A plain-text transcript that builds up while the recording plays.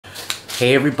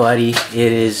Hey everybody, it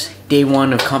is day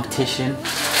one of competition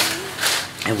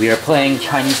and we are playing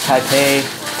Chinese Taipei.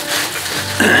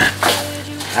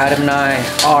 Adam and I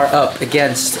are up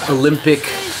against Olympic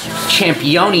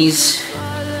championes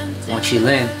Wang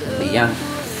Qilin and Li Yang.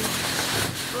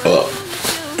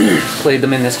 Played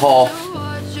them in this hall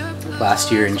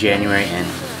last year in January and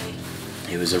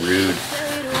it was a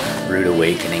rude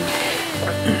awakening.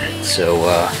 So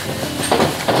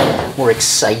we're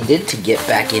excited to get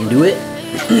back into it.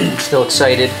 Still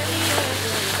excited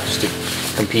just to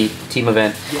compete. Team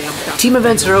event. Team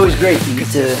events are always great. You get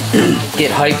to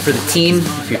get hyped for the team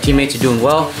if your teammates are doing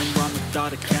well.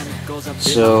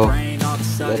 So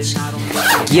let's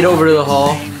get over to the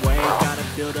hall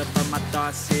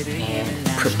and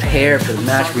prepare for the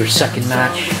match. We're second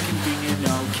match,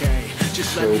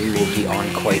 so we will be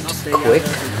on quite quick.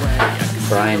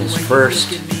 Brian is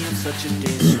first.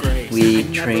 We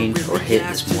trained or hit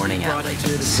this morning at like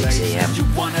 6 a.m.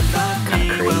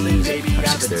 Kind of crazy, or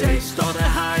 6:30.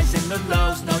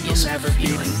 Yes, I'm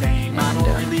feeling. And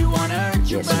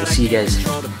yeah, so we'll see you guys in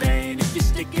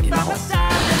the hall.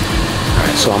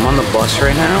 Alright, so I'm on the bus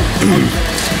right now.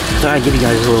 Thought I'd give you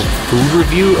guys a little food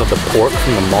review of the pork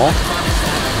from the mall.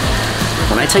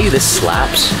 When I tell you this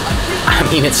slaps, I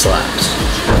mean it slaps.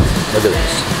 Look at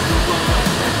this.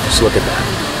 Just look at that.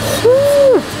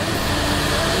 Woo!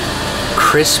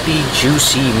 Crispy,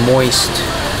 juicy, moist.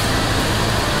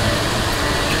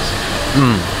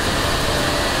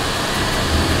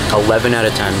 11 out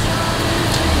of 10.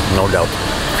 No doubt.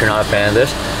 If you're not a fan of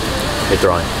this, you're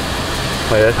throwing.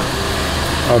 Look at this.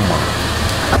 Oh my.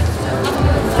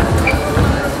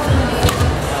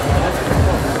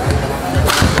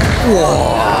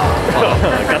 Whoa.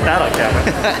 I got that on camera.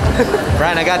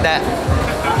 Brian, I got that.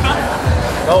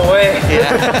 No way.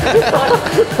 Yeah.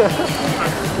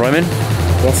 Royman?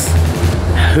 Yes.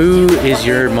 Who is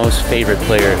your most favorite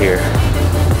player here?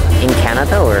 In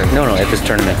Canada or? No, at this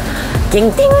tournament. Ding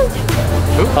Ding!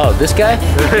 Who? Oh, this guy?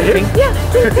 Ting? Yeah,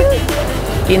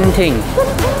 Ding Ding. Ting.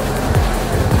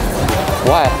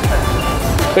 Why?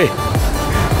 Wait.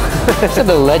 Is that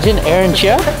the legend Aaron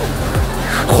Chia?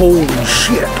 Holy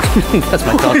shit! That's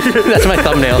my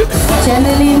thumbnail.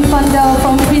 Janeline Fandel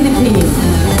from Philippines.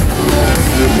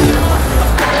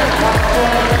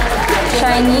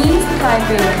 Chinese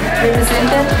Taipei,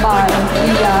 represented by Li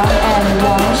Yang and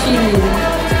Wang Qilin.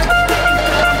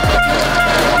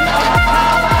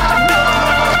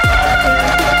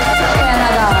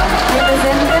 Canada,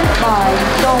 represented by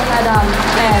Dong Adam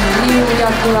and Liu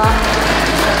Yakura.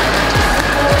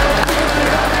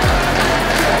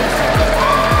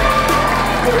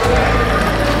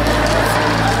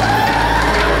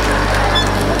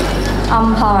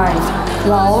 Umpire,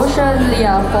 Lao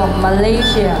Shenlia from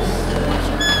Malaysia.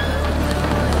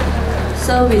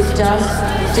 Service judge,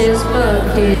 Jasper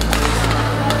K.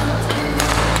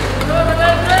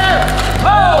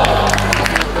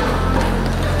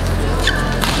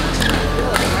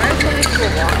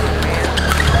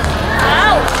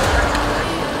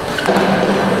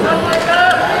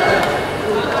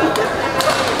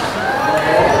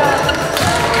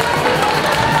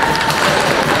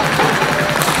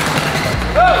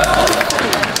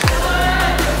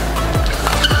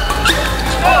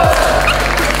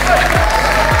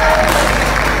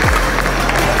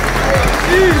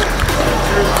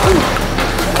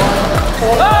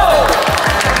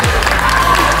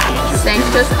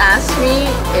 Just asked me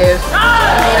if I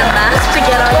made a mask to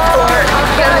get on court.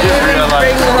 Can I even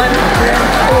bring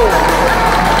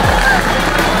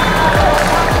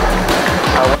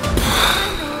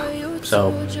one? So,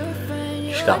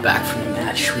 just got back from the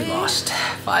match. We lost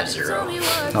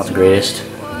 5-0. Not the greatest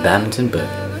badminton, but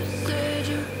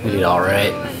we did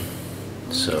alright.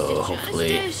 So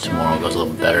hopefully tomorrow goes a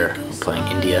little better. We're playing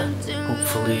India.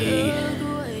 Hopefully,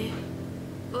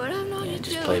 yeah,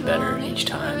 just play better each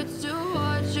time.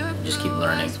 Just keep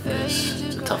learning.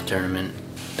 It's a tough tournament.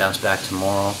 Bounce back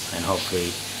tomorrow and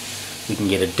hopefully we can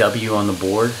get a W on the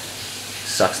board.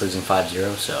 Sucks losing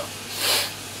 5-0, so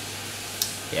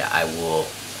yeah, I will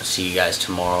see you guys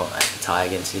tomorrow at the tie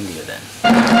against India then.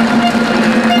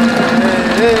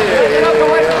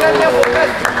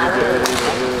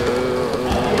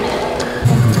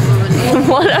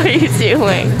 What are you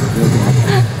doing?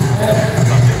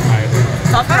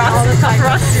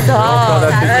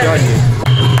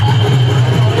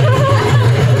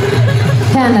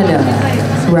 Canada,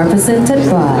 represented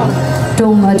by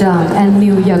Dong Adam and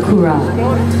Liu Yakura.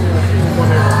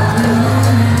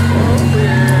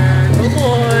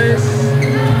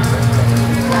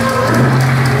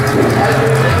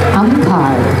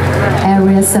 Umpire,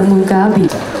 Area Samugabi.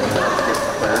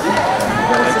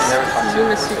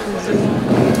 promise you can zoom.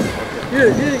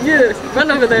 Yeah.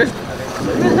 Run over there.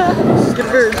 Get a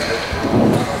bird.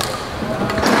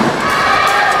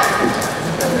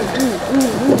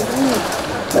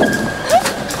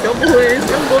 Go boys,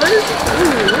 go boys.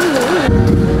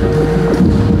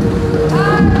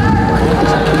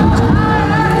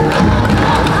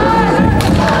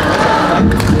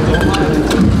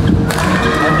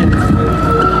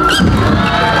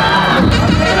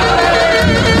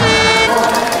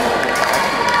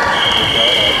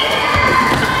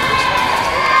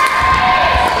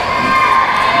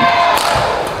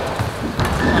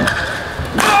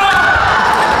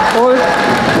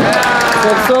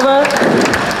 It's over.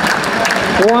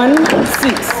 1-6.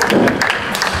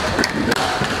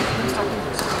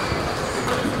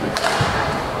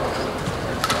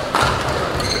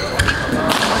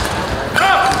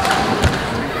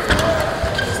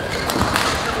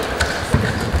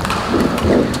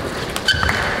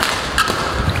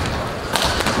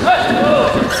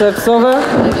 Sets over.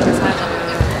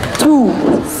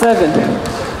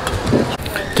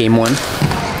 2-7. Game 1,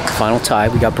 final tie.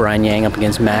 We got Brian Yang up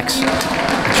against Max,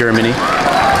 Germany.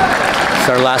 It's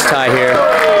our last tie here.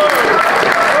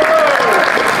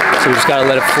 So we just gotta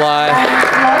let it fly.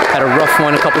 Had a rough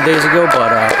one a couple days ago,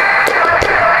 but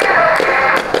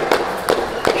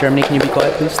Germany, can you be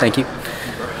quiet, please? Thank you.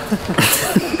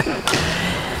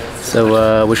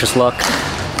 So wish us luck.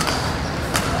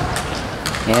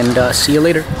 And see you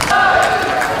later.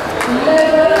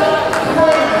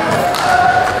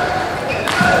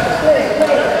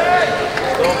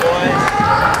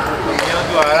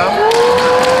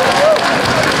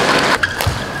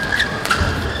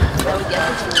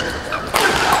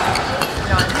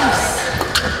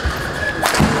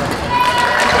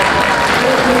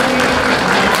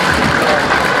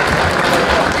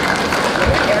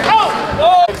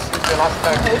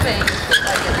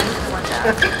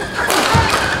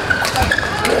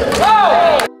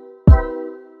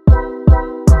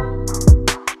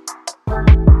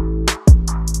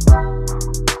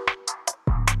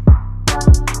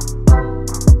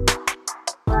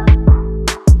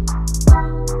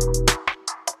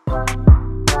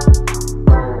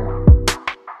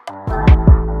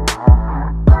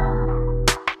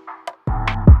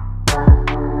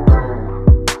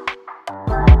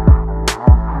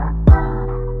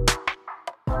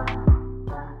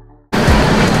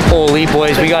 Holy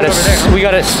boys, we got a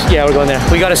yeah, we're going there.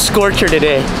 We got a scorcher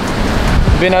today.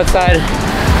 Been outside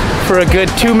for a good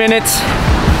 2 minutes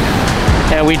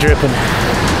and we dripping.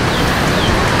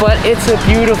 But it's a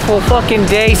beautiful fucking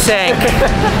day, Sank.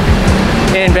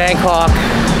 In Bangkok,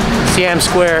 Siam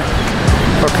Square,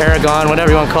 or Paragon,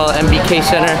 whatever you want to call it, MBK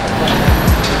Center.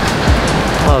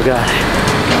 Oh God.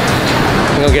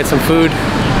 I'm gonna get some food,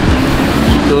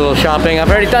 do a little shopping. I've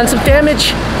already done some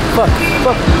damage. Fuck.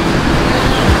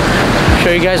 Show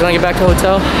you guys when I get back to the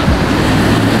hotel.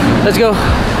 Let's go.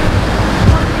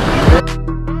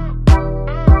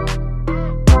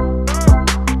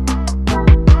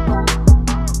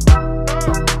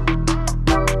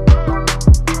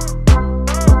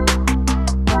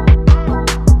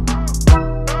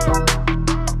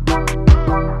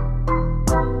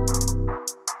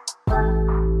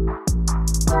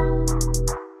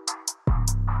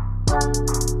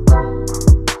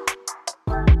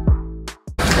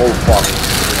 Oh fuck.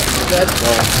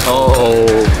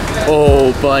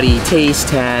 Oh, buddy, taste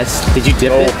test. Did you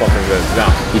dip it? Oh, fucking good. No.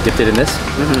 You dipped it in this?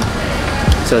 Mm-hmm.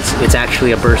 So it's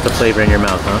actually a burst of flavor in your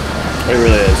mouth, huh? It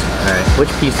really is. All right. Which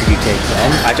piece did you take,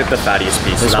 Ben? I took the fattiest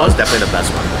piece. This That one? was definitely the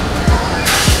best one.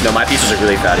 No, my pieces are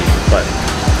really fatty, but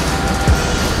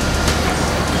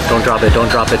Don't drop it. Don't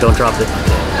drop it. Don't drop it.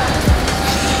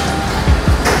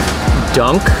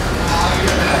 Dunk.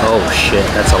 Oh shit,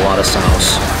 that's a lot of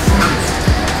sauce.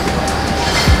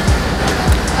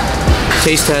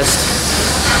 Taste test.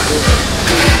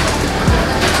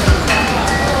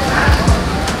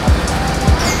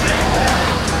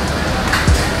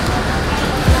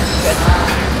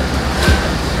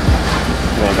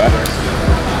 you want that?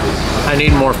 I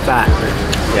need more fat.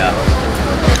 Yeah.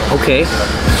 Okay.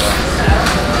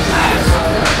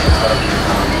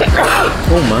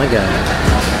 Oh my god.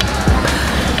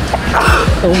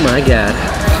 Oh my god.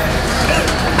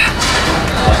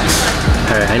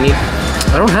 Alright, I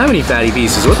don't have any fatty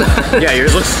pieces. What the? Yeah,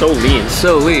 yours looks so lean.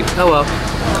 So lean. Oh well.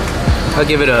 I'll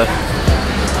give it an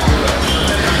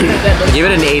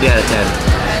 8 out of 10.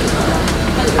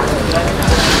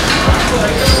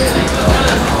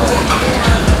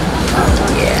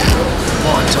 Yeah.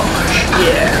 Montage.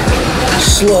 Yeah.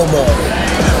 Slow-mo.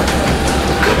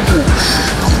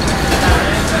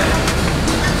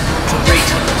 Great.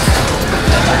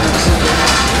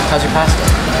 How's your pasta?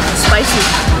 Spicy.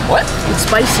 What? It's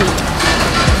spicy.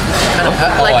 Kind of,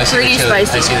 Like I see pretty the chili.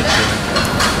 spicy. I see the chili.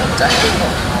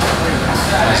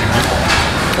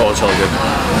 Oh, it's all good.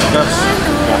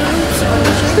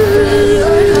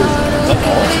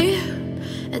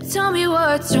 And tell me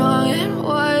what's wrong and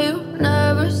why you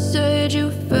never said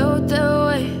you felt that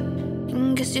way.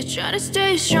 And guess you're trying to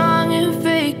stay strong and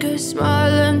fake a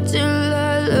smile until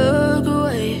I look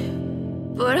away.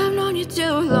 But I've known you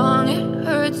too long, it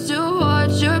hurts to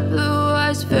watch your blue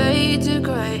eyes fade to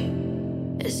gray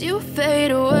as you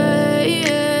fade away.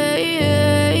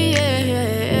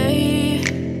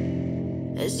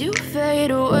 As you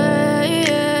fade away.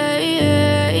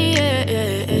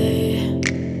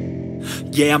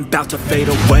 Yeah, I'm about to fade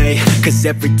away, cause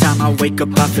every time I wake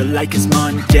up I feel like it's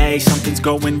Monday. Something's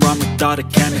going wrong with all the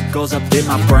chemicals up in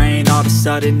my brain. All of a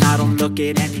sudden I don't look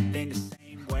at anything the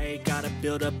same way. Gotta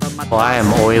build up of my Well, I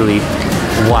am oily.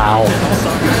 Wow.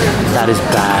 That is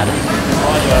bad.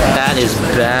 That is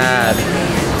bad.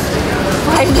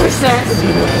 5%.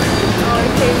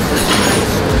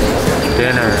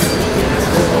 Dinner.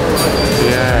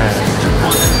 Yeah.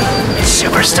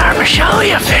 Superstar Michelle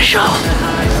official.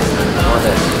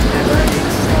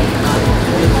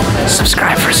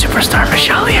 Subscribe for Superstar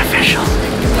Michelle official.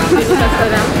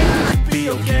 be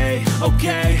okay,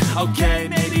 okay,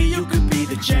 maybe you could be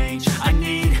the change I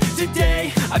need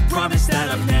today. I promise that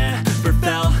I've never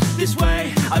felt this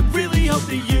way. I really hope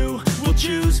that you will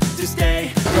choose to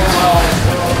stay.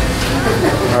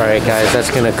 Alright guys,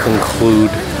 that's gonna conclude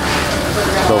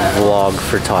the vlog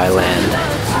for Thailand.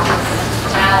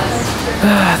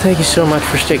 Thank you so much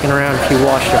for sticking around if you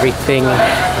watched everything,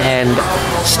 and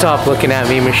stop looking at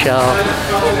me, Michelle.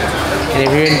 And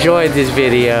if you enjoyed these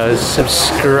videos,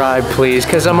 subscribe please,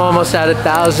 because I'm almost at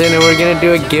 1,000 and we're gonna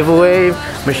do a giveaway.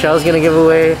 Michelle's gonna give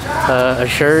away a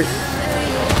shirt.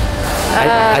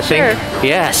 I think.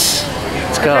 Yes.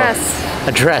 Let's go.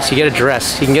 A dress. You get a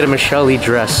dress. You can get a Michelle-y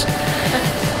dress.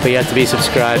 But you have to be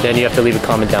subscribed and you have to leave a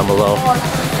comment down below.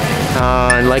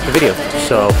 And like the video.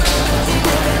 So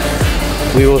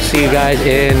we will see you guys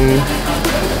in,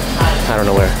 I don't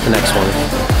know where, the next one.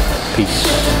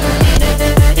 Peace.